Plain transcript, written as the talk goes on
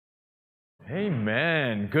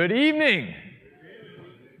Amen. Good evening.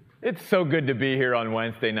 It's so good to be here on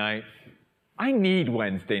Wednesday night. I need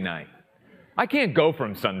Wednesday night. I can't go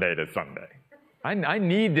from Sunday to Sunday. I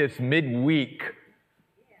need this midweek.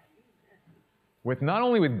 With not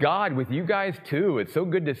only with God, with you guys too. It's so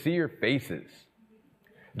good to see your faces.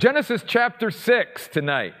 Genesis chapter 6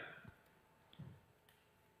 tonight.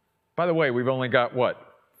 By the way, we've only got,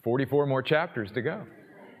 44 more chapters to go.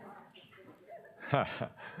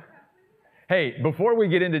 Hey, before we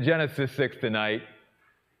get into Genesis 6 tonight,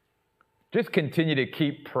 just continue to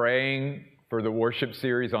keep praying for the worship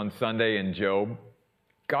series on Sunday in Job.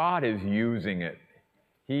 God is using it.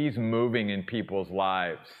 He's moving in people's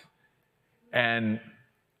lives. And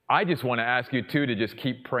I just want to ask you, too, to just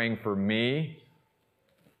keep praying for me.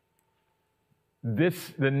 The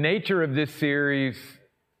nature of this series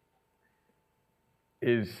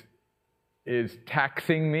is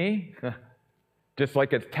taxing me, just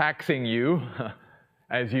like it's taxing you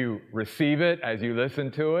as you receive it, as you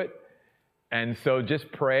listen to it. And so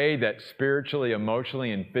just pray that spiritually,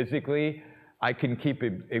 emotionally, and physically, I can keep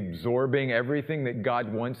absorbing everything that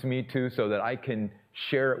God wants me to so that I can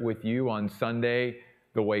share it with you on Sunday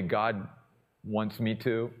the way God wants me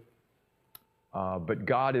to. But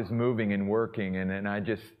God is moving and working, and I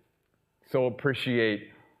just so appreciate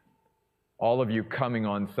all of you coming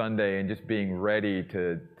on Sunday and just being ready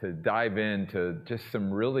to dive into just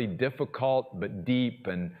some really difficult but deep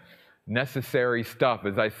and necessary stuff.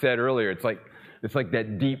 As I said earlier, it's like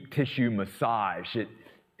that deep tissue massage.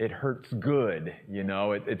 It hurts good, you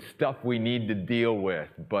know. It's stuff we need to deal with,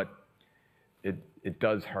 but it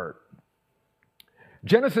does hurt.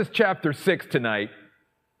 Genesis chapter 6 tonight,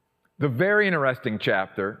 the very interesting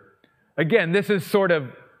chapter. Again, this is sort of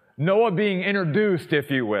Noah being introduced,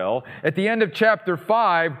 if you will. At the end of chapter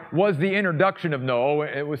 5 was the introduction of Noah.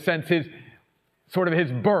 It was since his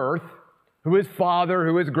birth, who his father,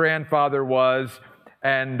 who his grandfather was,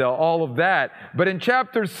 and all of that. But in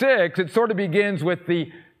chapter 6, it sort of begins with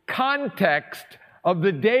the context of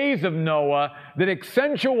the days of Noah that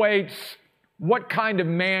accentuates what kind of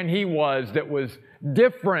man he was that was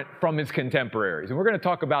different from his contemporaries. And we're going to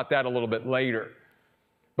talk about that a little bit later.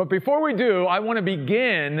 But before we do, I want to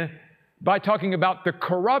begin by talking about the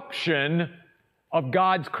corruption of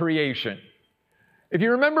God's creation. If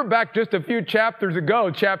you remember back just a few chapters ago,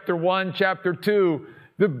 chapter 1, chapter 2,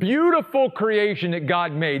 the beautiful creation that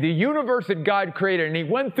God made, the universe that God created, and he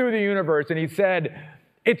went through the universe and he said,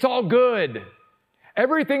 it's all good.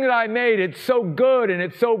 Everything that I made, it's so good and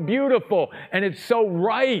it's so beautiful and it's so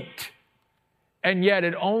right. And yet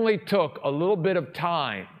it only took a little bit of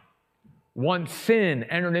time, once sin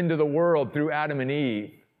entered into the world through Adam and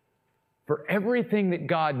Eve, for everything that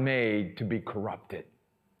God made to be corrupted,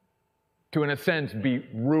 to, in a sense, be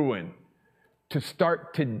ruined, to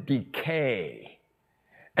start to decay.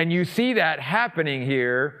 And you see that happening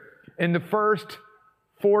here in the first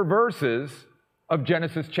 4 verses of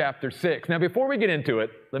Genesis chapter 6. Now, before we get into it,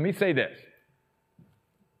 let me say this.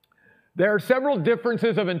 There are several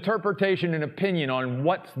differences of interpretation and opinion on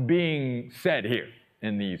what's being said here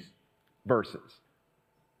in these verses.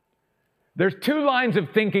 There's 2 lines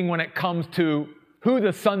of thinking when it comes to who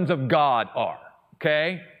the sons of God are,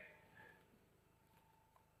 okay?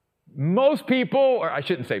 Most people, or I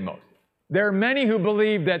shouldn't say most, there are many who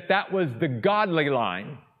believe that that was the godly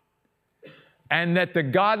line, and that the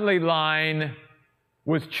godly line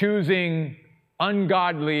was choosing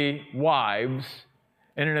ungodly wives,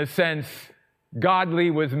 and in a sense,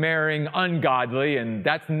 godly was marrying ungodly, and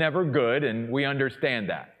that's never good, and we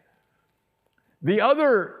understand that. The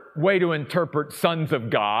other way to interpret sons of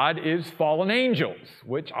God is fallen angels,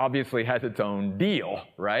 which obviously has its own deal,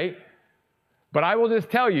 right? But I will just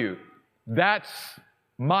tell you, that's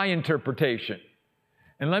my interpretation.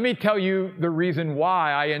 And let me tell you the reason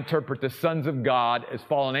why I interpret the sons of God as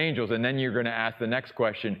fallen angels. And then you're going to ask the next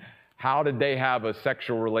question, how did they have a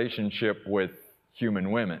sexual relationship with human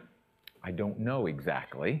women? I don't know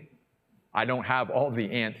exactly. I don't have all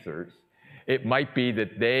the answers. It might be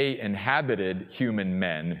that they inhabited human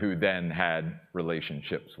men who then had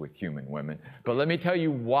relationships with human women. But let me tell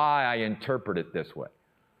you why I interpret it this way.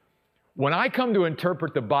 When I come to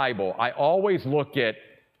interpret the Bible, I always look at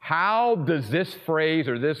how does this phrase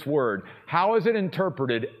or this word, how is it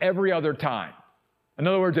interpreted every other time? In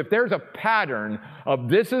other words, if there's a pattern of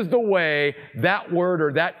this is the way that word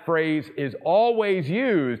or that phrase is always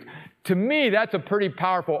used, to me, that's a pretty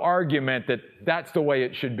powerful argument that that's the way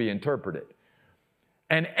it should be interpreted.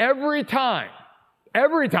 And every time,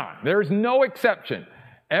 there's no exception,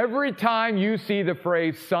 every time you see the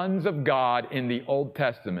phrase sons of God in the Old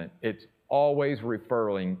Testament, it's always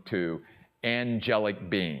referring to angelic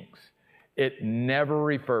beings. It never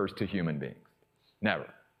refers to human beings. Never.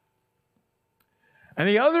 And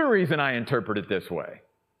the other reason I interpret it this way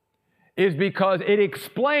is because it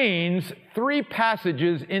explains 3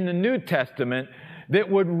 passages in the New Testament that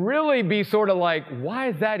would really be sort of like, why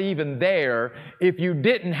is that even there if you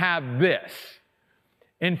didn't have this?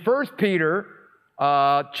 In 1 Peter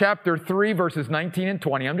chapter 3, verses 19 and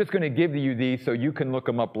 20, I'm just going to give you these so you can look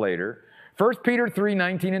them up later. 1 Peter 3,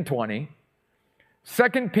 19 and 20,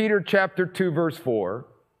 2 Peter chapter 2, verse 4,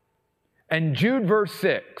 and Jude verse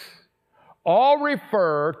 6, all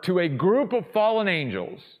refer to a group of fallen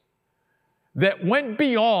angels that went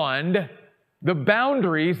beyond the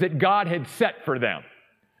boundaries that God had set for them.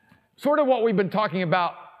 Sort of what we've been talking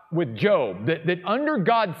about with Job, that under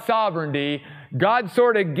God's sovereignty, God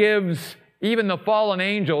sort of gives even the fallen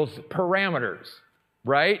angels parameters,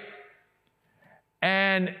 right?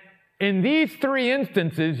 And in these 3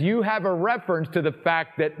 instances, you have a reference to the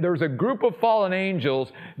fact that there's a group of fallen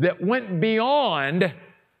angels that went beyond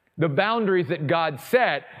the boundaries that God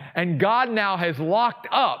set, and God now has locked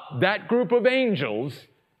up that group of angels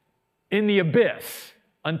in the abyss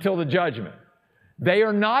until the judgment. They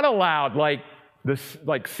are not allowed,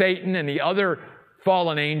 like Satan and the other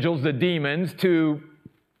fallen angels, the demons, to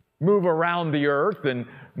move around the earth and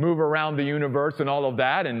move around the universe and all of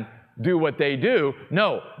that and do what they do.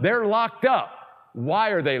 No, they're locked up. Why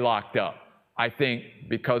are they locked up? I think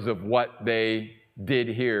because of what they did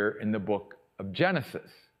here in the book of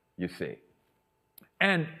Genesis, you see.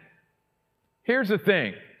 And here's the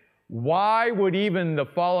thing. Why would even the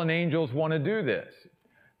fallen angels want to do this?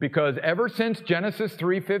 Because ever since Genesis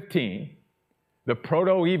 3:15, the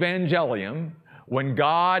proto-evangelium, when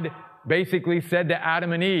God basically said to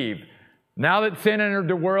Adam and Eve, now that sin entered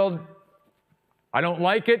the world, I don't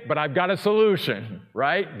like it, but I've got a solution,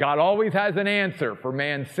 right? God always has an answer for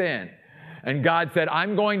man's sin. And God said,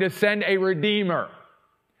 I'm going to send a Redeemer.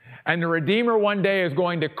 And the Redeemer one day is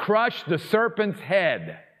going to crush the serpent's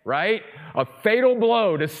head, right? A fatal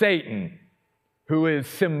blow to Satan, who is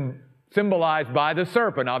symbolized by the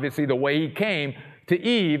serpent, obviously the way he came to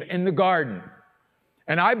Eve in the garden.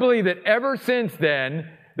 And I believe that ever since then,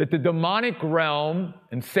 that the demonic realm,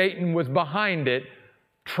 and Satan was behind it,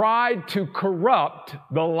 tried to corrupt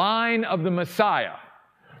the line of the Messiah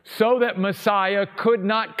so that Messiah could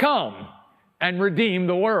not come and redeem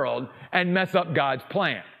the world and mess up God's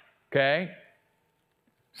plan. Okay?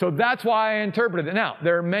 So that's why I interpret it. Now,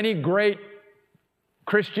 there are many great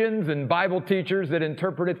Christians and Bible teachers that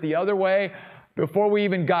interpret it the other way. Before we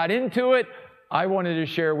even got into it, I wanted to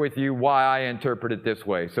share with you why I interpret it this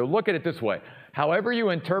way. So look at it this way. However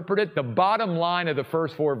you interpret it, the bottom line of the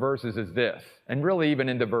first 4 verses is this, and really even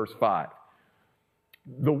into verse 5.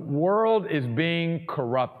 The world is being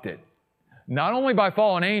corrupted, not only by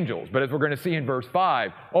fallen angels, but as we're going to see in verse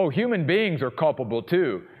 5, human beings are culpable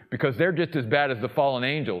too, because they're just as bad as the fallen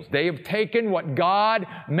angels. They have taken what God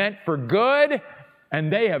meant for good,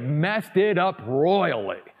 and they have messed it up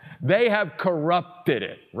royally. They have corrupted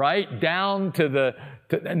it, right? Down to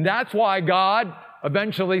and that's why God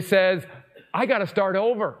eventually says, I got to start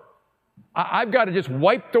over. I've got to just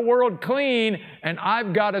wipe the world clean, and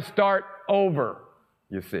I've got to start over,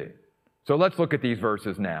 you see. So let's look at these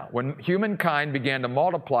verses now. When humankind began to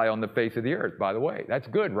multiply on the face of the earth, by the way, that's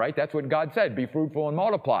good, right? That's what God said, be fruitful and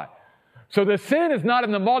multiply. So the sin is not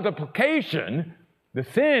in the multiplication, the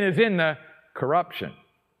sin is in the corruption.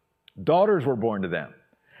 Daughters were born to them.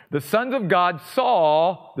 The sons of God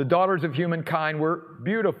saw the daughters of humankind were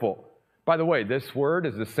beautiful. By the way, this word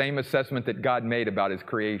is the same assessment that God made about His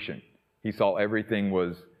creation. He saw everything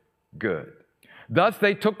was good. Thus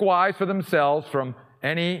they took wives for themselves from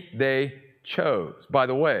any they chose. By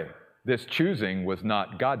the way, this choosing was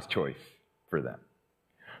not God's choice for them.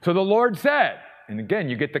 So the Lord said, and again,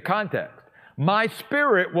 you get the context, my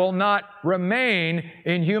spirit will not remain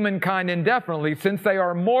in humankind indefinitely. Since they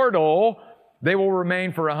are mortal, they will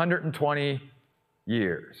remain for 120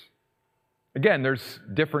 years. Again, there's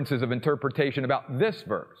differences of interpretation about this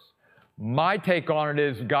verse. My take on it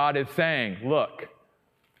is God is saying, look,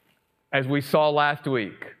 as we saw last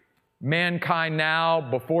week, mankind now,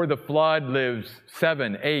 before the flood, lives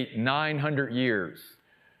 700, 800, 900 years.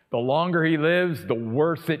 The longer he lives, the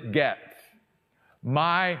worse it gets.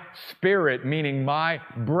 My spirit, meaning my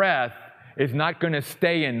breath, is not going to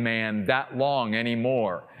stay in man that long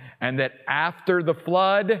anymore. And that after the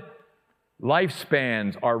flood,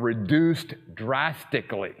 lifespans are reduced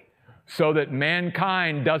drastically so that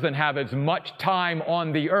mankind doesn't have as much time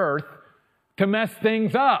on the earth to mess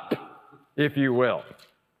things up, if you will,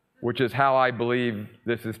 which is how I believe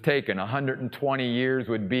this is taken. 120 years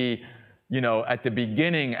would be at the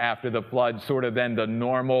beginning after the flood, sort of then the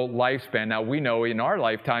normal lifespan. Now, we know in our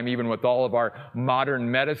lifetime, even with all of our modern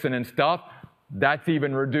medicine and stuff, that's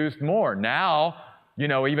even reduced more. Now,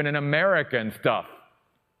 even in America and stuff,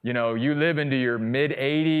 you live into your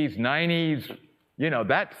mid-80s, 90s,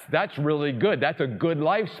 that's really good. That's a good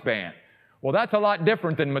lifespan. Well, that's a lot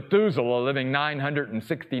different than Methuselah living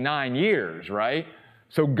 969 years, right?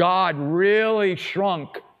 So God really shrunk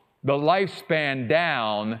the lifespan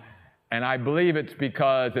down, and I believe it's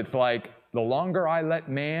because it's like the longer I let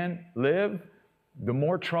man live, the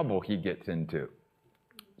more trouble he gets into.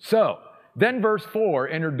 So, then verse 4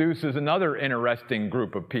 introduces another interesting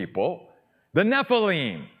group of people, the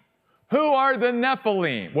Nephilim. Who are the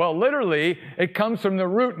Nephilim? Well, literally, it comes from the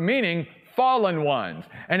root meaning fallen ones,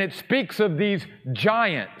 and it speaks of these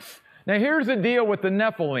giants. Now, here's the deal with the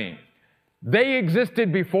Nephilim. They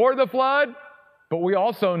existed before the flood, but we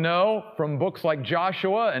also know from books like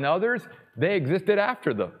Joshua and others, they existed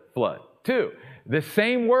after the flood, too. The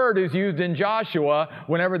same word is used in Joshua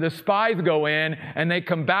whenever the spies go in and they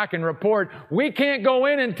come back and report, we can't go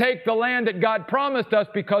in and take the land that God promised us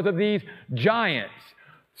because of these giants.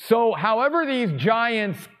 So however these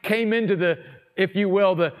giants came into the, if you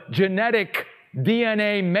will, the genetic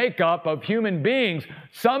DNA makeup of human beings,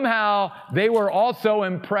 somehow they were also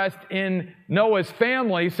impressed in Noah's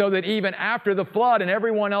family, so that even after the flood and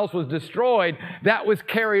everyone else was destroyed, that was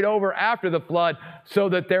carried over after the flood, so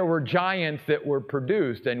that there were giants that were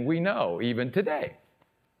produced. And we know even today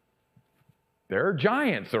there are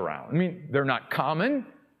giants around. I mean, they're not common,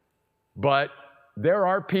 but there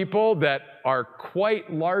are people that are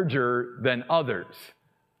quite larger than others.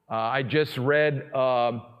 I just read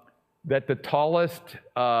that the tallest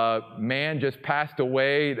man just passed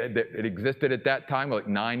away that existed at that time, like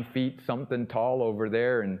 9 feet something tall over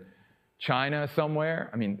there in China somewhere.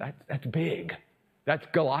 I mean, that's big. That's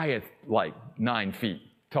Goliath, like 9 feet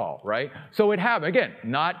tall, right? So it happened. Again,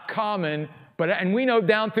 not common, and we know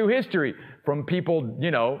down through history from people,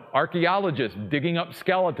 archaeologists digging up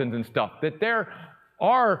skeletons and stuff, that there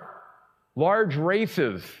are large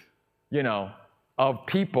races, of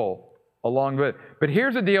people along with it. But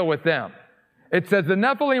here's the deal with them. It says the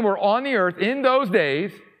Nephilim were on the earth in those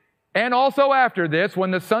days, and also after this,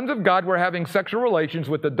 when the sons of God were having sexual relations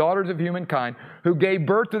with the daughters of humankind, who gave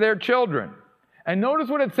birth to their children. And notice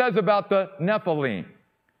what it says about the Nephilim.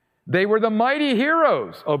 They were the mighty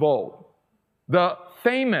heroes of old, the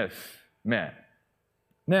famous men.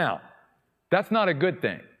 Now, that's not a good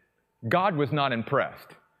thing. God was not impressed.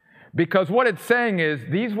 Because what it's saying is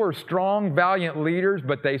these were strong, valiant leaders,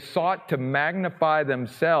 but they sought to magnify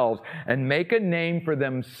themselves and make a name for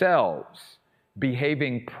themselves,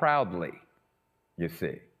 behaving proudly, you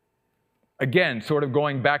see. Again, sort of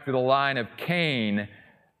going back to the line of Cain,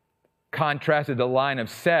 contrasted the line of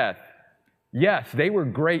Seth. Yes, they were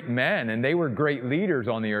great men and they were great leaders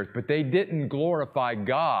on the earth, but they didn't glorify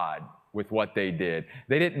God with what they did.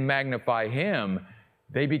 They didn't magnify Him.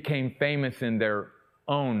 They became famous in their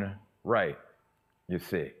own right, you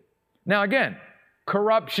see. Now again,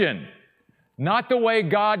 corruption, not the way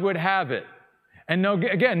God would have it. And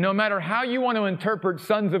no matter how you want to interpret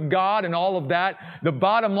sons of God and all of that, the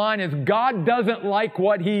bottom line is God doesn't like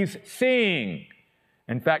what He's seeing.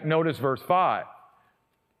 In fact, notice verse 5.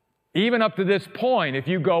 Even up to this point, if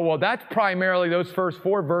you go, well, that's primarily those first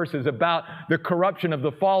 4 verses about the corruption of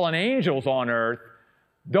the fallen angels on earth,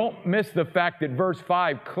 don't miss the fact that verse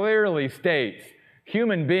 5 clearly states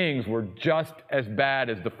human beings were just as bad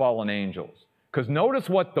as the fallen angels. Because notice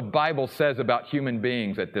what the Bible says about human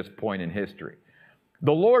beings at this point in history.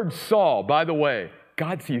 The Lord saw, by the way,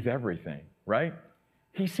 God sees everything, right?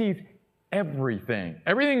 He sees everything.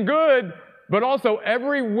 Everything good, but also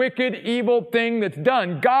every wicked, evil thing that's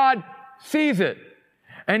done. God sees it.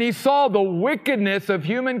 And He saw the wickedness of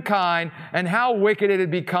humankind and how wicked it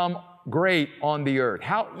had become great on the earth.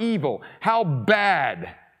 How evil, how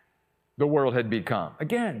bad the world had become.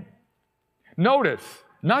 Again, notice,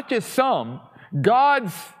 not just some,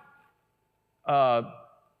 God's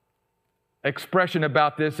expression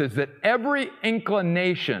about this is that every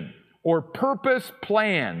inclination or purpose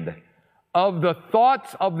planned of the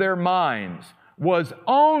thoughts of their minds was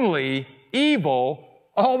only evil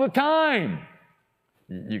all the time.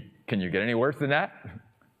 Can you get any worse than that?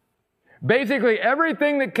 Basically,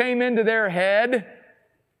 everything that came into their head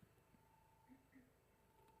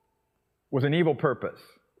was an evil purpose.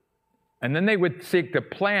 And then they would seek to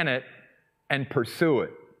plan it and pursue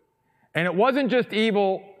it. And it wasn't just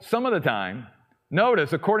evil some of the time.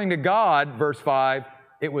 Notice, according to God, verse 5,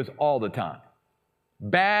 it was all the time.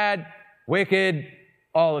 Bad, wicked,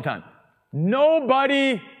 all the time.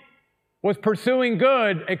 Nobody was pursuing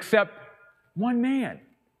good except One man.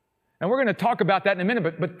 And we're going to talk about that in a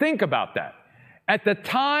minute, but think about that. At the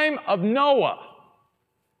time of Noah,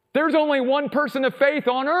 there's only one person of faith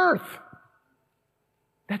on earth.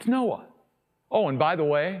 That's Noah. Oh, and by the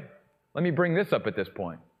way, let me bring this up at this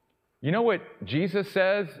point. You know what Jesus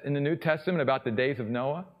says in the New Testament about the days of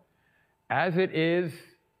Noah? As it is,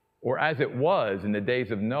 or as it was in the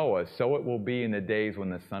days of Noah, so it will be in the days when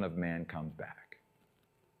the Son of Man comes back.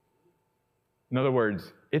 In other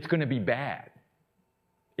words, it's going to be bad.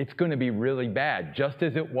 It's going to be really bad, just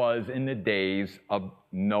as it was in the days of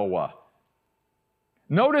Noah.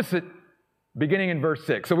 Notice it beginning in verse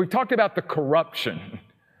 6. So we've talked about the corruption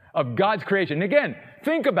of God's creation. And again,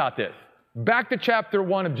 think about this. Back to chapter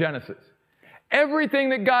 1 of Genesis. Everything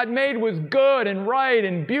that God made was good and right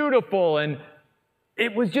and beautiful, and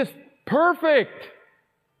it was just perfect.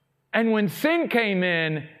 And when sin came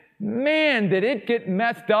in, man, did it get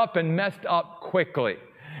messed up and messed up quickly.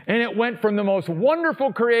 And it went from the most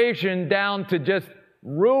wonderful creation down to just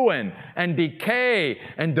ruin and decay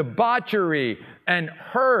and debauchery and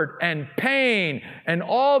hurt and pain and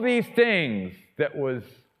all these things that was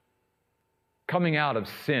coming out of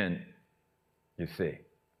sin, you see.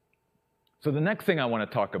 So the next thing I want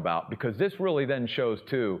to talk about, because this really then shows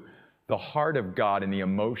too the heart of God and the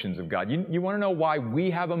emotions of God. You want to know why we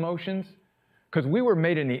have emotions? Because we were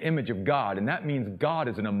made in the image of God, and that means God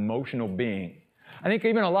is an emotional being. I think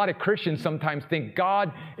even a lot of Christians sometimes think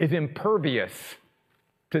God is impervious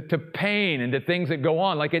to pain and to things that go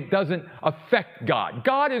on, like it doesn't affect God.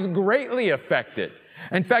 God is greatly affected.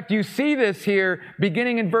 In fact, you see this here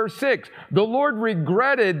beginning in verse 6. The Lord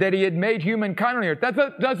regretted that he had made humankind on the earth.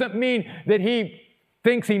 That doesn't mean that he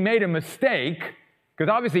thinks he made a mistake, because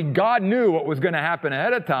obviously God knew what was going to happen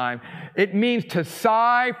ahead of time. It means to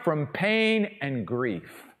sigh from pain and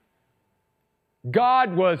grief.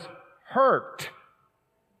 God was hurt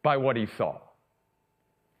by what he saw.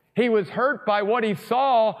 He was hurt by what he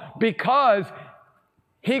saw because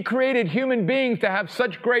he created human beings to have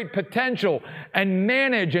such great potential and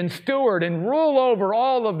manage and steward and rule over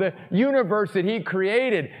all of the universe that he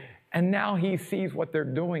created. And now he sees what they're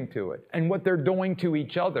doing to it and what they're doing to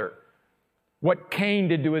each other. What Cain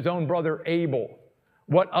did to his own brother Abel.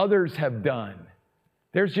 What others have done.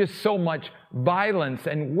 There's just so much violence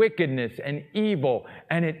and wickedness and evil,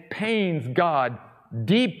 and it pains God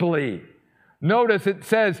deeply. Notice it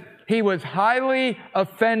says he was highly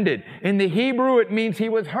offended. In the Hebrew, it means he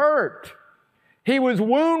was hurt. He was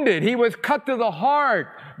wounded. He was cut to the heart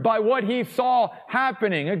by what he saw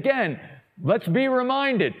happening. Again, let's be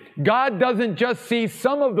reminded, God doesn't just see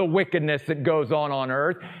some of the wickedness that goes on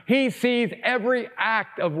earth. He sees every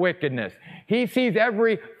act of wickedness. He sees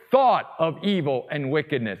every thought of evil and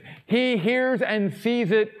wickedness. He hears and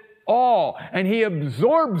sees it all, and he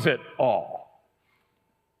absorbs it all.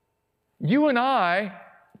 You and I,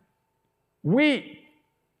 we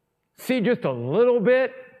see just a little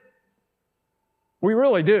bit. We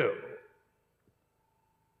really do.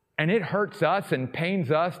 And it hurts us and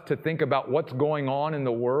pains us to think about what's going on in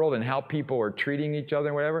the world and how people are treating each other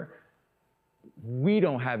and whatever. We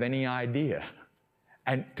don't have any idea.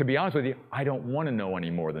 And to be honest with you, I don't want to know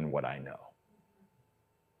any more than what I know.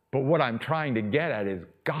 But what I'm trying to get at is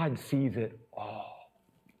God sees it all.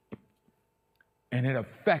 And it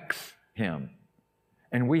affects him.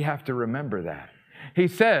 And we have to remember that. He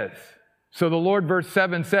says, so the Lord, verse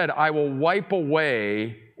 7 said, I will wipe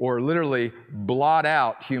away, or literally blot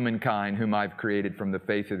out humankind whom I've created from the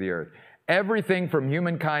face of the earth. Everything from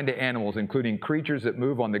humankind to animals, including creatures that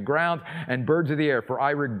move on the ground and birds of the air. For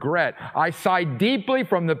I regret, I sigh deeply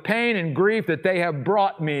from the pain and grief that they have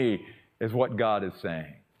brought me, is what God is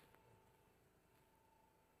saying.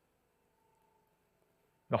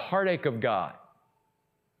 The heartache of God.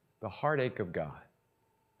 The heartache of God.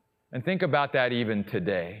 And think about that even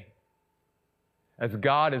today. As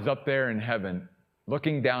God is up there in heaven,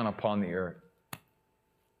 looking down upon the earth.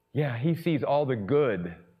 Yeah, he sees all the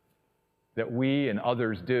good that we and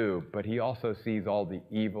others do, but he also sees all the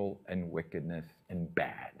evil and wickedness and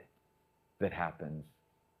bad that happens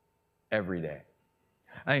every day.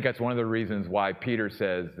 I think that's one of the reasons why Peter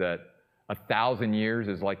says that 1,000 years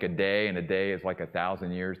is like a day, and a day is like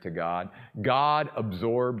 1,000 years to God. God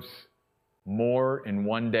absorbs more in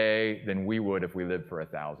one day than we would if we lived for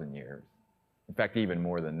 1,000 years. In fact, even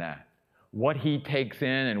more than that. What he takes in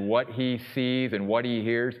and what he sees and what he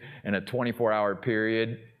hears in a 24-hour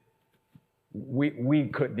period, we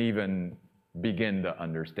couldn't even begin to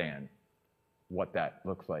understand what that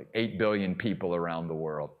looks like. 8 billion people around the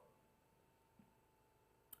world.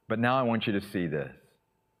 But now I want you to see this.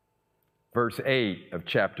 Verse 8 of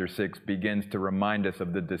chapter 6 begins to remind us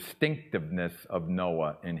of the distinctiveness of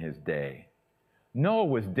Noah in his day. Noah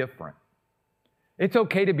was different. It's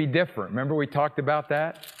okay to be different. Remember we talked about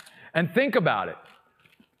that? And think about it.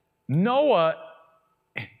 Noah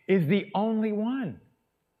is the only one.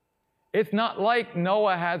 It's not like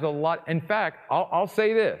Noah has a lot. In fact, I'll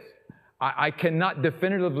say this. I cannot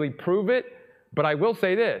definitively prove it, but I will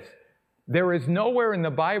say this. There is nowhere in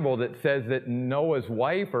the Bible that says that Noah's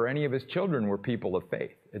wife or any of his children were people of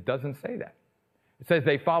faith. It doesn't say that. It says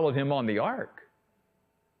they followed him on the ark.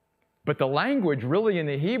 But the language really in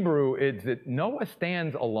the Hebrew is that Noah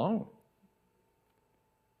stands alone.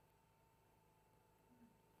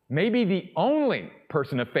 Maybe the only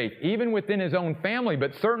person of faith, even within his own family,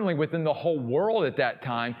 but certainly within the whole world at that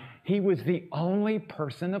time, he was the only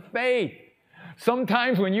person of faith.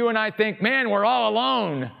 Sometimes when you and I think, man, we're all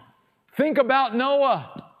alone, think about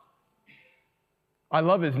Noah. I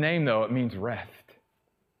love his name, though. It means rest.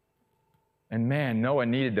 And man, Noah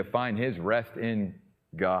needed to find his rest in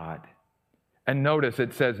God. And notice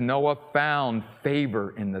it says Noah found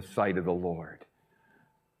favor in the sight of the Lord.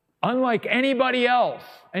 Unlike anybody else.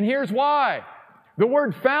 And here's why. The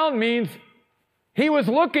word found means he was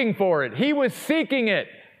looking for it. He was seeking it.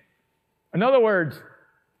 In other words,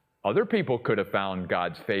 other people could have found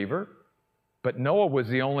God's favor, but Noah was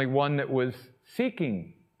the only one that was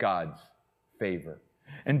seeking God's favor.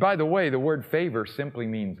 And by the way, the word favor simply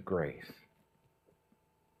means grace.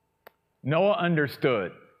 Noah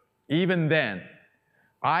understood, even then,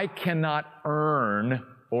 I cannot earn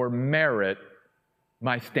or merit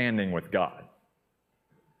my standing with God.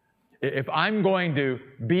 If I'm going to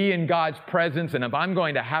be in God's presence and if I'm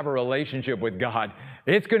going to have a relationship with God,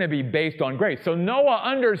 it's going to be based on grace. So Noah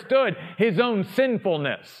understood his own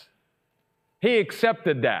sinfulness. He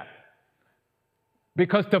accepted that.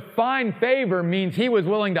 Because to find favor means he was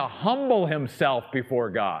willing to humble himself before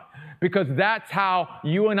God. Because that's how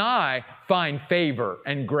you and I find favor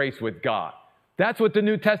and grace with God. That's what the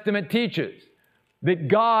New Testament teaches. That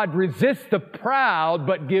God resists the proud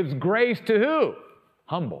but gives grace to who?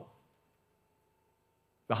 Humble.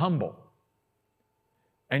 The humble.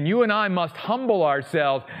 And you and I must humble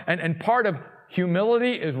ourselves. And part of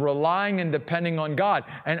humility is relying and depending on God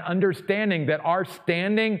and understanding that our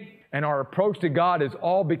standing and our approach to God is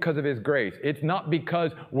all because of His grace. It's not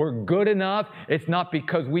because we're good enough. It's not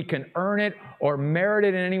because we can earn it or merit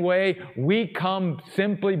it in any way. We come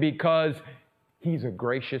simply because He's a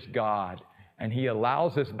gracious God and He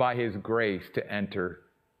allows us by His grace to enter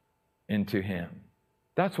into Him.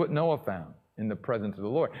 That's what Noah found in the presence of the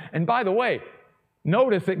Lord. And by the way,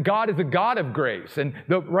 notice that God is a God of grace. And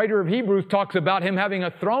the writer of Hebrews talks about Him having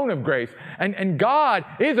a throne of grace. And God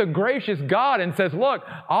is a gracious God and says, look,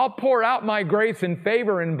 I'll pour out my grace and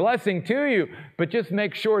favor and blessing to you, but just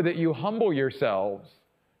make sure that you humble yourselves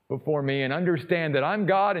before me and understand that I'm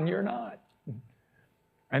God and you're not.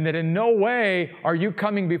 And that in no way are you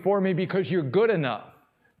coming before me because you're good enough,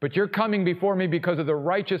 but you're coming before me because of the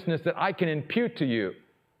righteousness that I can impute to you.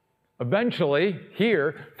 Eventually,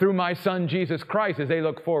 here, through my Son, Jesus Christ, as they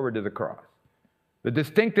look forward to the cross. The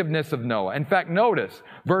distinctiveness of Noah. In fact, notice,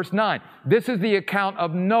 verse 9. This is the account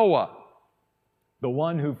of Noah, the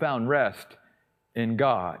one who found rest in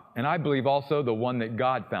God. And I believe also the one that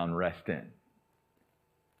God found rest in.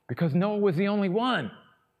 Because Noah was the only one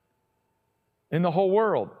in the whole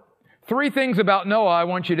world. 3 things about Noah I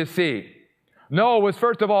want you to see. Noah was,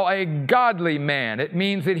 first of all, a godly man. It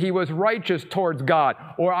means that he was righteous towards God.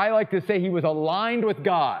 Or I like to say he was aligned with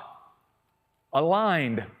God.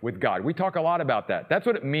 Aligned with God. We talk a lot about that. That's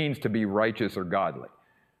what it means to be righteous or godly.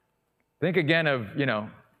 Think again of,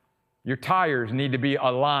 your tires need to be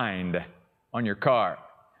aligned on your car.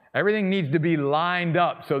 Everything needs to be lined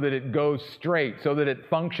up so that it goes straight, so that it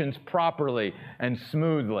functions properly and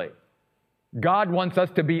smoothly. God wants us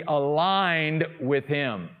to be aligned with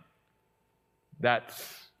Him.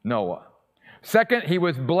 That's Noah. Second, he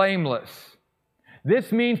was blameless.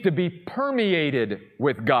 This means to be permeated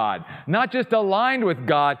with God. Not just aligned with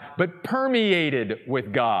God, but permeated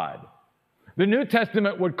with God. The New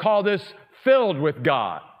Testament would call this filled with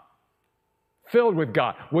God. Filled with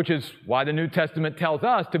God, which is why the New Testament tells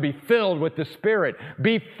us to be filled with the Spirit.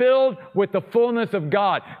 Be filled with the fullness of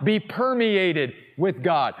God. Be permeated with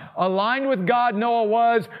God. Aligned with God, Noah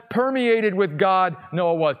was. Permeated with God,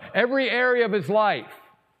 Noah was. Every area of his life.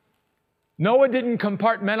 Noah didn't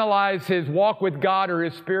compartmentalize his walk with God or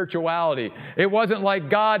his spirituality. It wasn't like,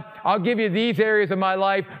 God, I'll give you these areas of my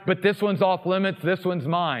life, but this one's off limits, this one's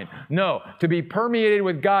mine. No, to be permeated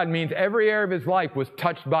with God means every area of his life was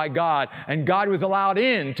touched by God, and God was allowed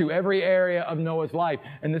into every area of Noah's life,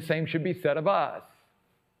 and the same should be said of us.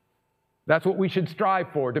 That's what we should strive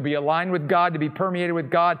for, to be aligned with God, to be permeated with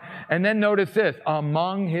God. And then notice this,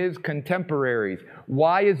 among his contemporaries.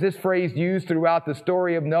 Why is this phrase used throughout the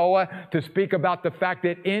story of Noah? To speak about the fact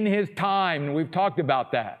that in his time, and we've talked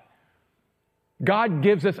about that, God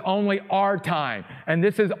gives us only our time, and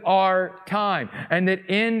this is our time. And that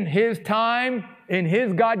in his time, in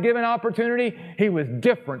his God-given opportunity, he was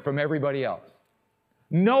different from everybody else.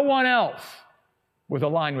 No one else was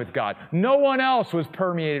aligned with God. No one else was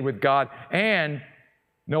permeated with God, and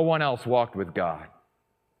no one else walked with God.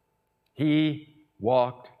 He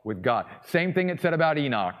walked with God. Same thing it said about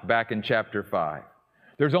Enoch back in chapter 5.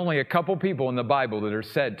 There's only a couple people in the Bible that are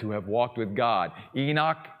said to have walked with God.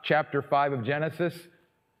 Enoch, chapter 5 of Genesis.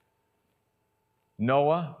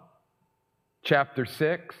 Noah, chapter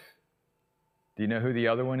 6. Do you know who the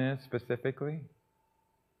other one is specifically?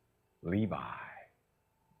 Levi.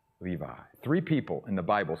 Levi. 3 people in the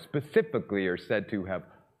Bible specifically are said to have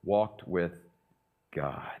walked with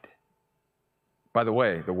God. By the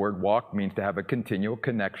way, the word walk means to have a continual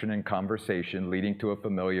connection and conversation leading to a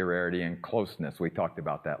familiarity and closeness. We talked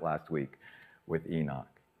about that last week with Enoch.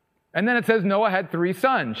 And then it says Noah had 3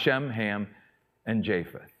 sons, Shem, Ham, and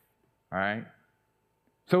Japheth. All right?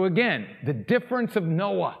 So again, the difference of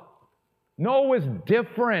Noah. Noah was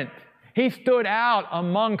different. He stood out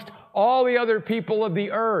amongst all the other people of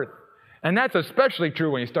the earth. And that's especially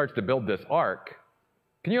true when he starts to build this ark.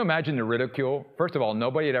 Can you imagine the ridicule? First of all,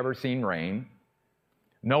 nobody had ever seen rain.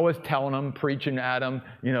 Noah's telling them, preaching at them,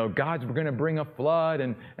 God's going to bring a flood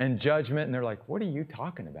and judgment. And they're like, what are you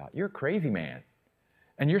talking about? You're a crazy man.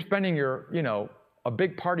 And you're spending a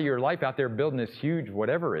big part of your life out there building this huge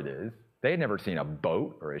whatever it is. They had never seen a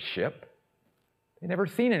boat or a ship. They'd never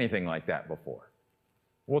seen anything like that before.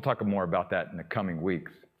 We'll talk more about that in the coming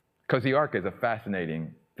weeks, because the ark is a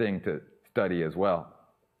fascinating thing to study as well.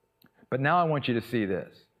 But now I want you to see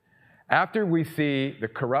this. After we see the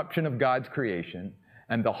corruption of God's creation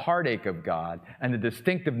and the heartache of God and the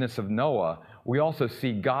distinctiveness of Noah, we also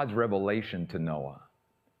see God's revelation to Noah.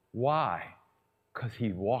 Why? Because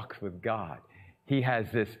he walks with God. He has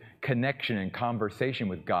this connection and conversation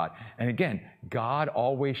with God. And again, God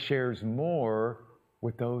always shares more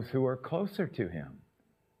with those who are closer to him,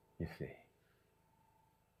 you see.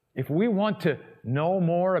 If we want to know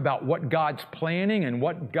more about what God's planning and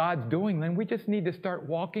what God's doing, then we just need to start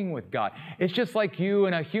walking with God. It's just like you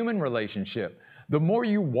in a human relationship. The more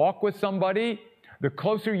you walk with somebody, the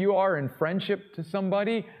closer you are in friendship to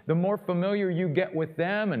somebody, the more familiar you get with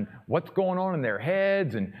them and what's going on in their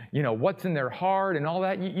heads and, what's in their heart and all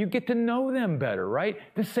that. You get to know them better, right?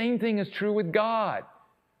 The same thing is true with God.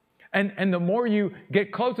 And the more you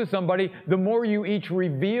get close to somebody, the more you each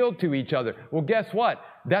reveal to each other. Well, guess what?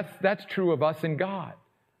 That's true of us and God.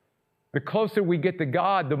 The closer we get to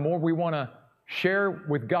God, the more we want to share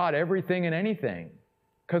with God everything and anything.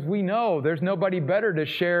 Because we know there's nobody better to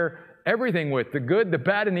share everything with, the good, the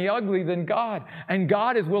bad, and the ugly, than God. And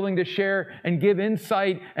God is willing to share and give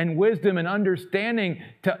insight and wisdom and understanding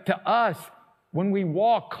to us when we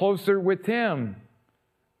walk closer with him.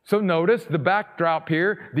 So notice the backdrop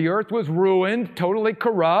here. The earth was ruined, totally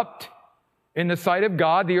corrupt in the sight of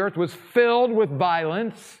God. The earth was filled with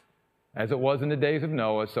violence, as it was in the days of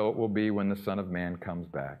Noah, so it will be when the Son of Man comes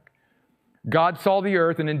back. God saw the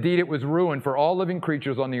earth, and indeed it was ruined, for all living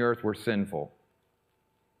creatures on the earth were sinful.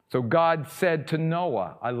 So God said to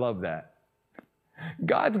Noah, I love that.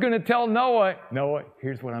 God's going to tell Noah,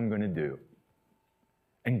 here's what I'm going to do.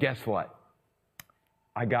 And guess what?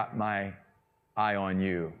 I got my eye on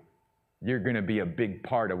you. You're going to be a big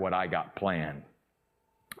part of what I got planned.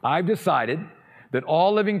 I've decided that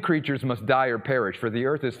all living creatures must die or perish, for the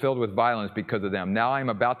earth is filled with violence because of them. Now I am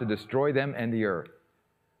about to destroy them and the earth.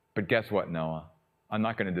 But guess what, Noah? I'm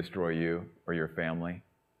not going to destroy you or your family.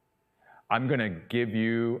 I'm going to give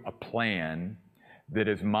you a plan that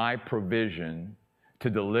is my provision to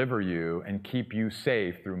deliver you and keep you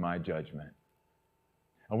safe through my judgment.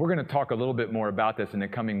 And we're going to talk a little bit more about this in the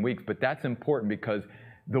coming weeks, but that's important because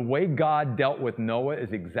the way God dealt with Noah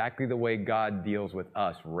is exactly the way God deals with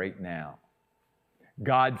us right now.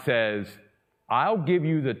 God says, I'll give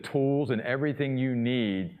you the tools and everything you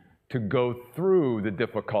need to go through the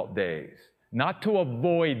difficult days, not to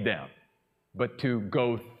avoid them, but to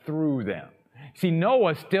go through them. See,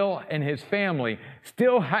 Noah still and his family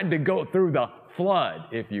still had to go through the flood,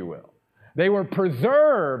 if you will. They were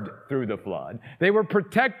preserved through the flood. They were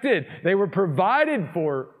protected. They were provided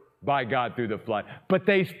for by God through the flood, but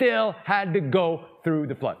they still had to go through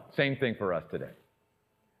the flood. Same thing for us today.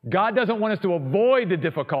 God doesn't want us to avoid the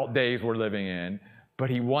difficult days we're living in, but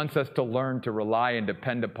he wants us to learn to rely and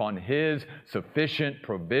depend upon his sufficient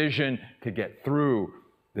provision to get through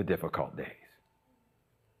the difficult days.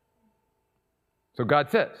 So God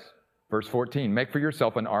says, verse 14, make for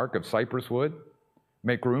yourself an ark of cypress wood.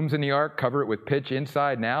 Make rooms in the ark, cover it with pitch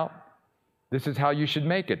inside and out. This is how you should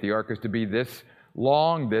make it. The ark is to be this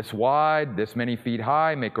long, this wide, this many feet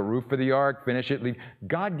high. Make a roof for the ark, finish it.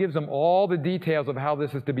 God gives them all the details of how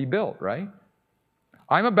this is to be built, right?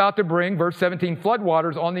 I'm about to bring, verse 17,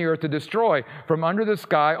 floodwaters on the earth to destroy from under the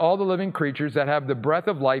sky all the living creatures that have the breath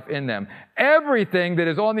of life in them. Everything that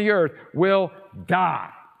is on the earth will die.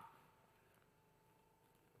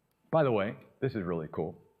 By the way, this is really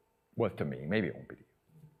cool. Was to me. Maybe it won't be to you.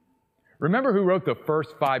 Remember who wrote the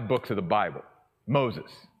first 5 books of the Bible?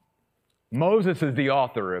 Moses. Moses is the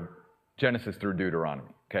author of Genesis through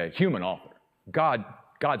Deuteronomy. Okay, human author.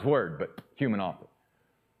 God's word, but human author.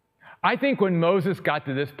 I think when Moses got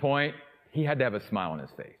to this point, he had to have a smile on his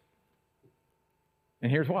face.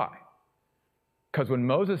 And here's why. Because when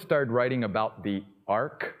Moses started writing about the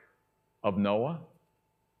ark of Noah,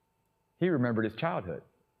 he remembered his childhood.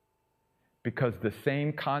 Because the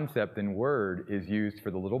same concept and word is used for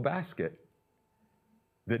the little basket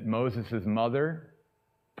that Moses' mother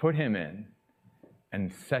put him in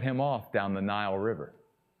and set him off down the Nile River.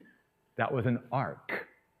 That was an ark,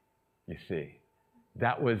 you see.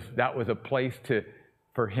 That was a place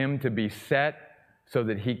for him to be set so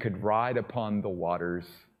that he could ride upon the waters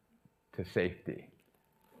to safety.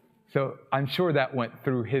 So I'm sure that went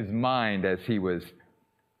through his mind as he was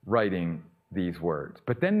writing these words.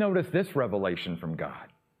 But then notice this revelation from God.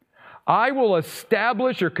 I will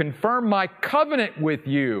establish or confirm my covenant with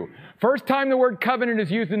you. First time the word covenant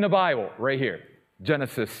is used in the Bible, right here.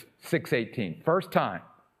 Genesis 6:18. First time.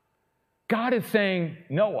 God is saying,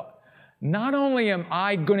 Noah, not only am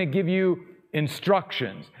I going to give you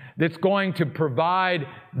instructions that's going to provide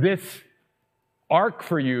this ark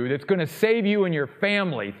for you, that's going to save you and your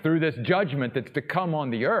family through this judgment that's to come on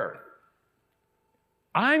the earth,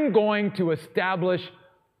 I'm going to establish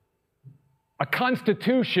a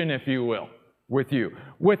constitution, if you will, with you,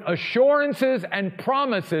 with assurances and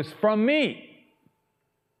promises from me.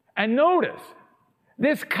 And notice,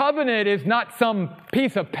 this covenant is not some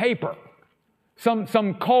piece of paper,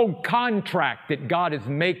 some cold contract that God is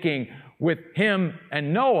making with him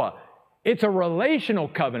and Noah. It's a relational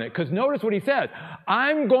covenant, because notice what he says.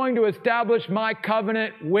 I'm going to establish my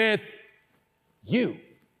covenant with you.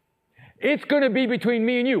 It's going to be between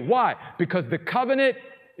me and you. Why? Because the covenant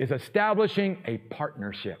is establishing a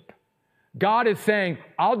partnership. God is saying,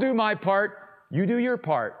 I'll do my part, you do your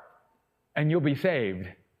part, and you'll be saved.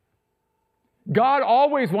 God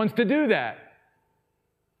always wants to do that.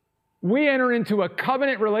 We enter into a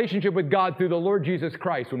covenant relationship with God through the Lord Jesus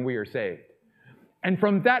Christ when we are saved. And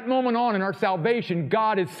from that moment on in our salvation,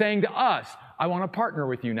 God is saying to us, I want to partner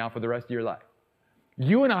with you now for the rest of your life.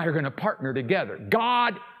 You and I are going to partner together.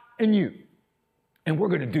 God and you. And we're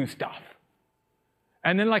going to do stuff.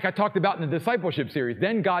 And then, like I talked about in the discipleship series,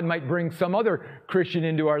 then God might bring some other Christian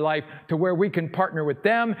into our life to where we can partner with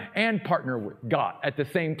them and partner with God at the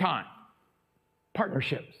same time.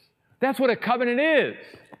 Partnerships. That's what a covenant is.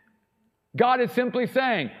 God is simply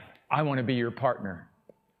saying, I want to be your partner.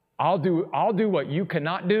 I'll do what you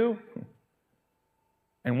cannot do.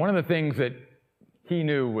 And one of the things that he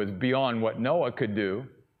knew was beyond what Noah could do,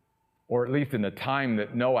 or at least in the time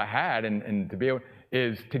that Noah had, and to be able,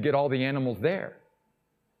 is to get all the animals there.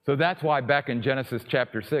 So that's why back in Genesis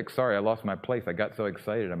chapter 6, sorry, I lost my place. I got so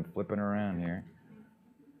excited. I'm flipping around here.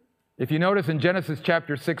 If you notice in Genesis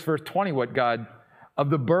chapter 6, verse 20, what God, of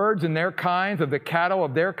the birds and their kinds, of the cattle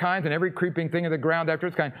of their kinds, and every creeping thing of the ground after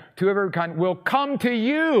its kind, to every kind will come to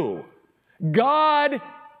you. God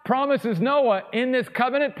promises Noah in this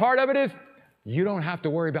covenant, part of it is, you don't have to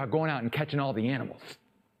worry about going out and catching all the animals.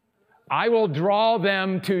 I will draw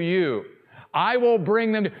them to you. I will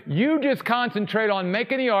bring them to you. Just concentrate on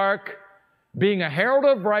making the ark, being a herald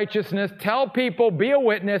of righteousness, tell people, be a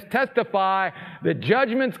witness, testify that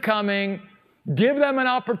judgment's coming, give them an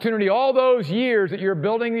opportunity all those years that you're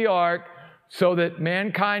building the ark so that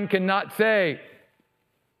mankind cannot say,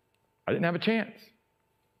 I didn't have a chance.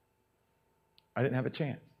 I didn't have a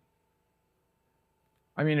chance.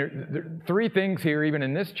 I mean, there are 3 things here, even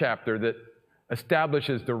in this chapter, that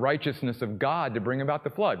establishes the righteousness of God to bring about the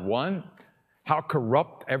flood. 1, how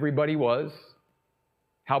corrupt everybody was,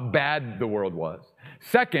 how bad the world was.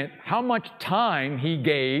 2, how much time he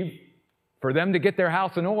gave for them to get their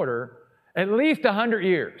house in order, at least 100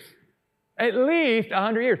 years. At least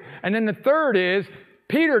 100 years. And then the 3rd is,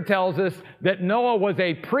 Peter tells us that Noah was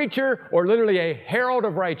a preacher, or literally a herald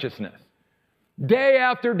of righteousness. Day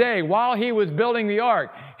after day, while he was building the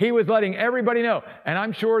ark, he was letting everybody know. And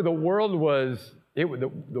I'm sure the world was,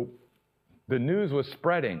 the The news was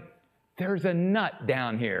spreading. There's a nut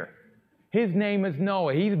down here. His name is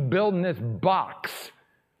Noah. He's building this box.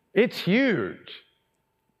 It's huge.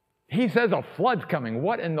 He says a flood's coming.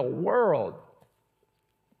 What in the world?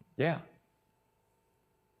 Yeah.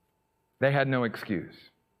 They had no excuse.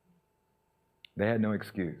 They had no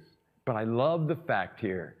excuse. But I love the fact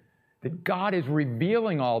here that God is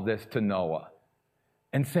revealing all this to Noah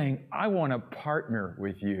and saying, I want to partner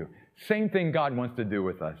with you. Same thing God wants to do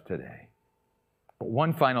with us today. But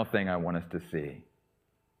one final thing I want us to see.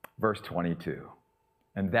 Verse 22.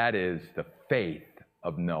 And that is the faith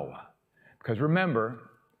of Noah. Because remember,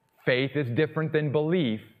 faith is different than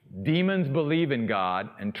belief. Demons believe in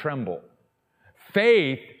God and tremble.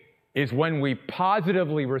 Faith is when we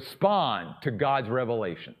positively respond to God's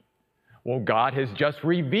revelation. Well, God has just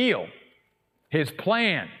revealed His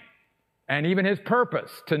plan and even His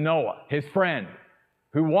purpose to Noah, his friend,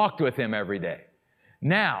 who walked with him every day.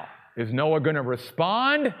 Now, is Noah going to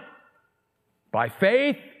respond by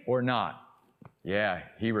faith or not? Yeah,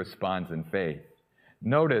 he responds in faith.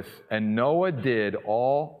 Notice, and Noah did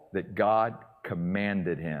all that God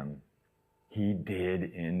commanded him. He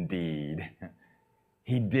did indeed.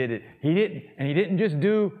 He did it. He didn't just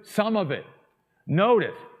do some of it.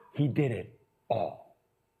 Notice, he did it all.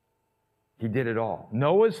 He did it all.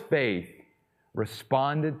 Noah's faith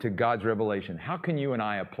responded to God's revelation. How can you and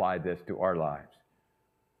I apply this to our lives?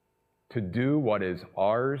 To do what is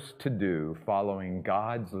ours to do, following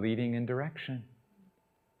God's leading and direction.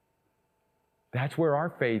 That's where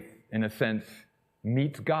our faith, in a sense,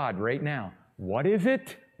 meets God right now. What is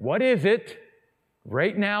it? What is it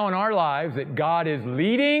right now in our lives that God is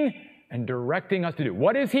leading and directing us to do?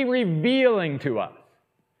 What is He revealing to us?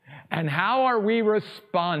 And how are we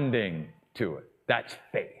responding to it? That's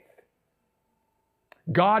faith.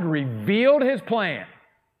 God revealed His plan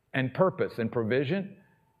and purpose and provision,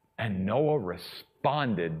 and Noah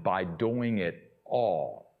responded by doing it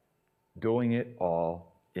all. Doing it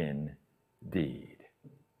all indeed.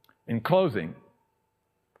 In closing,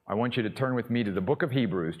 I want you to turn with me to the book of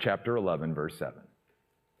Hebrews, chapter 11, verse 7.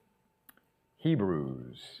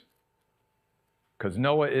 Hebrews. Because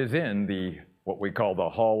Noah is in what we call the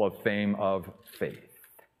Hall of Fame of Faith.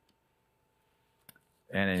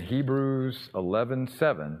 And in Hebrews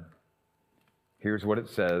 11:7, here's what it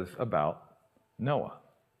says about Noah.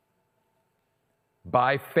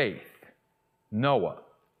 By faith, Noah,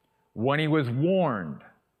 when he was warned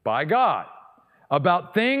by God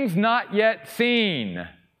about things not yet seen,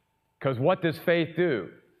 because what does faith do?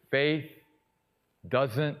 Faith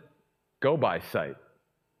doesn't go by sight,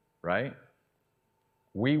 right?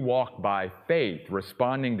 We walk by faith,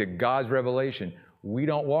 responding to God's revelation. We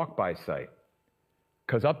don't walk by sight.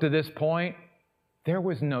 Because up to this point, there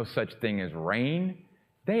was no such thing as rain.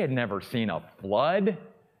 They had never seen a flood.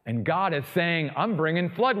 And God is saying, I'm bringing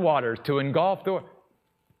floodwaters to engulf the...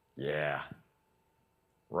 Yeah,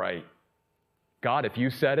 right. God, if you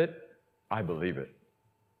said it, I believe it.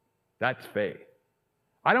 That's faith.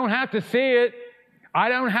 I don't have to see it. I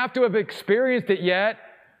don't have to have experienced it yet.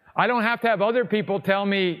 I don't have to have other people tell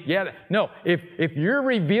me, yeah. No, if you're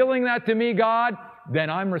revealing that to me, God, then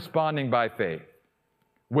I'm responding by faith.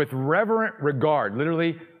 With reverent regard,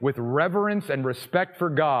 literally with reverence and respect for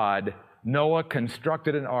God, Noah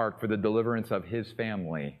constructed an ark for the deliverance of his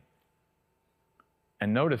family.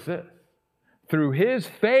 And notice this. Through his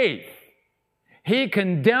faith, he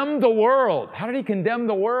condemned the world. How did he condemn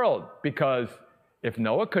the world? Because if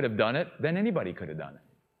Noah could have done it, then anybody could have done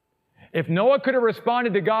it. If Noah could have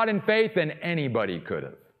responded to God in faith, then anybody could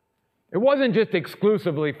have. It wasn't just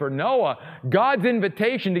exclusively for Noah. God's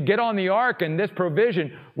invitation to get on the ark and this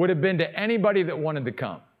provision would have been to anybody that wanted to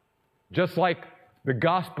come. Just like the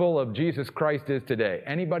gospel of Jesus Christ is today.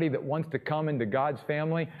 Anybody that wants to come into God's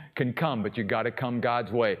family can come, but you've got to come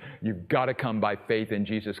God's way. You've got to come by faith in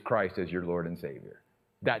Jesus Christ as your Lord and Savior.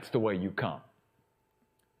 That's the way you come.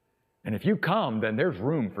 And if you come, then there's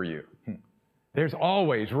room for you. There's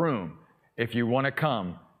always room if you want to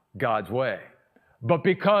come God's way. But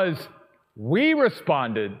because we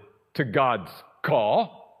responded to God's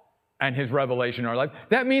call and His revelation in our life,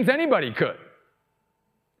 that means anybody could.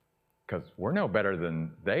 Because we're no better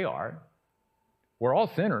than they are. We're all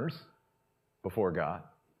sinners before God.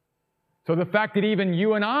 So the fact that even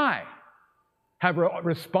you and I have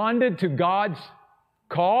responded to God's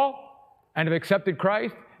call and have accepted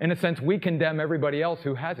Christ, in a sense, we condemn everybody else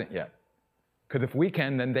who hasn't yet. Because if we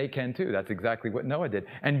can, then they can too. That's exactly what Noah did.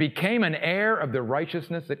 And became an heir of the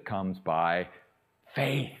righteousness that comes by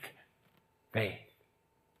faith. Faith.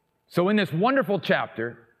 So in this wonderful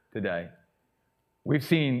chapter today, we've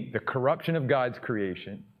seen the corruption of God's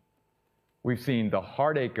creation. We've seen the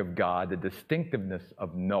heartache of God, the distinctiveness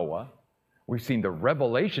of Noah. We've seen the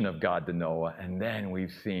revelation of God to Noah, and then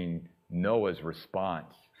we've seen Noah's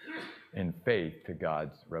response in faith to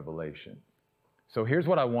God's revelation. So here's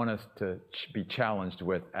what I want us to be challenged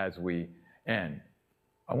with as we end.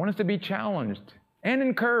 I want us to be challenged and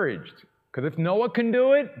encouraged, because if Noah can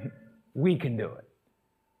do it, we can do it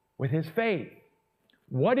with his faith.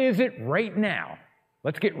 What is it right now?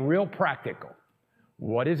 Let's get real practical.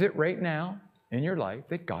 What is it right now in your life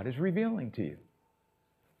that God is revealing to you?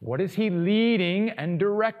 What is he leading and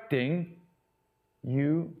directing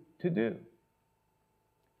you to do?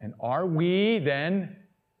 And are we then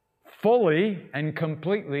fully and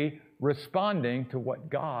completely responding to what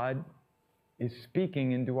God is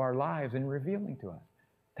speaking into our lives and revealing to us?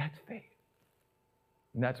 That's faith.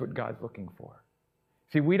 And that's what God's looking for.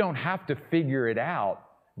 See, we don't have to figure it out.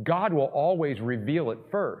 God will always reveal it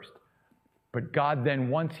first. But God then,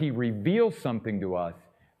 once he reveals something to us,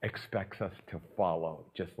 expects us to follow,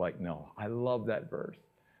 just like Noah. I love that verse.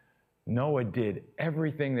 Noah did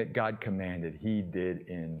everything that God commanded. He did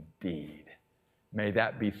indeed. May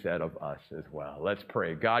that be said of us as well. Let's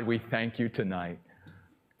pray. God, we thank you tonight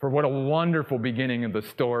for what a wonderful beginning of the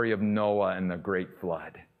story of Noah and the great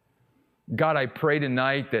flood. God, I pray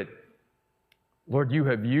tonight that, Lord, you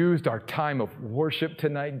have used our time of worship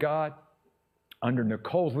tonight, God, under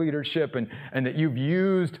Nicole's leadership, and that you've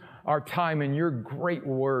used our time in your great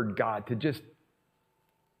word, God, to just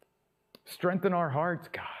strengthen our hearts,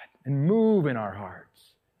 God, and move in our hearts.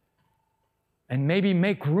 And maybe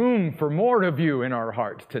make room for more of you in our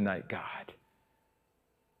hearts tonight, God.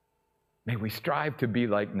 May we strive to be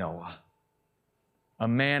like Noah, a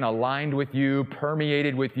man aligned with you,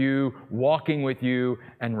 permeated with you, walking with you,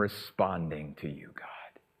 and responding to you,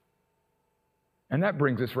 God. And that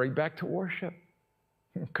brings us right back to worship,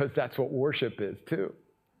 because that's what worship is too.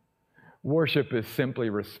 Worship is simply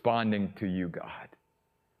responding to you, God.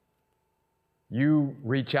 You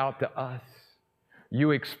reach out to us.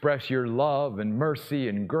 You express your love and mercy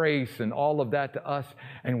and grace and all of that to us,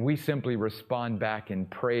 and we simply respond back in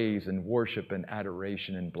praise and worship and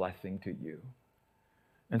adoration and blessing to you.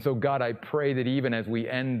 And so, God, I pray that even as we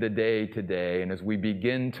end the day today and as we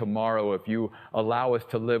begin tomorrow, if you allow us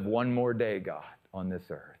to live one more day, God, on this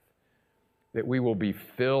earth, that we will be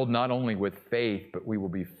filled not only with faith, but we will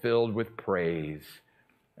be filled with praise,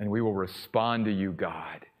 and we will respond to you,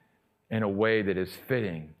 God, in a way that is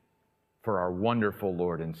fitting for our wonderful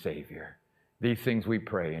Lord and Savior. These things we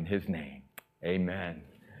pray in his name. Amen.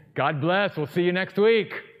 God bless. We'll see you next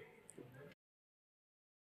week.